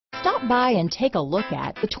Stop by and take a look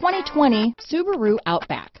at the 2020 Subaru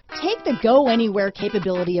Outback. Take the go-anywhere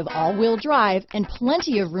capability of all-wheel drive and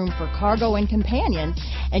plenty of room for cargo and companions,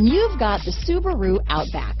 and you've got the Subaru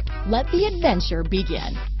Outback. Let the adventure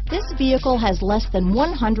begin. This vehicle has less than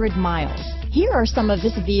 100 miles. Here are some of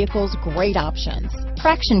this vehicle's great options: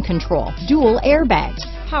 traction control, dual airbags,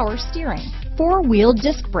 power steering, four-wheel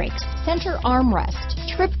disc brakes, center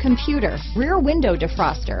armrest, trip computer, rear window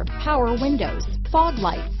defroster, power windows, fog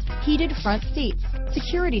lights, heated front seats,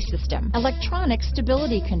 security system, electronic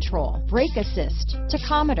stability control, brake assist,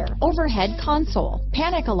 tachometer, overhead console,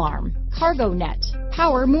 panic alarm, cargo net,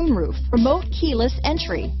 power moonroof, remote keyless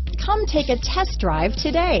entry. Come take a test drive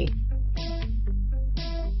today.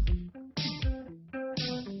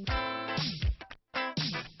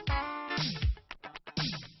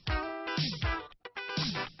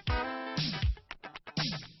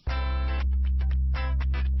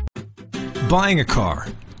 Buying a car,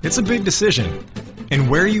 it's a big decision, and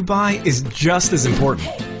where you buy is just as important.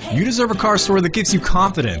 You deserve a car store that gives you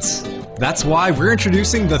confidence. That's why we're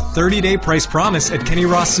introducing the 30-day price promise at Kenny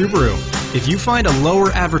Ross Subaru. If you find a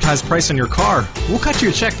lower advertised price on your car, we'll cut you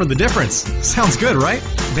a check for the difference. Sounds good, right?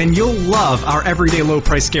 Then you'll love our everyday low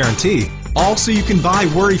price guarantee, all so you can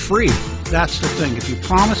buy worry-free. That's the thing. If you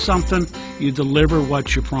promise something, you deliver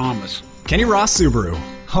what you promise. Kenny Ross Subaru,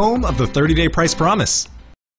 home of the 30-day price promise.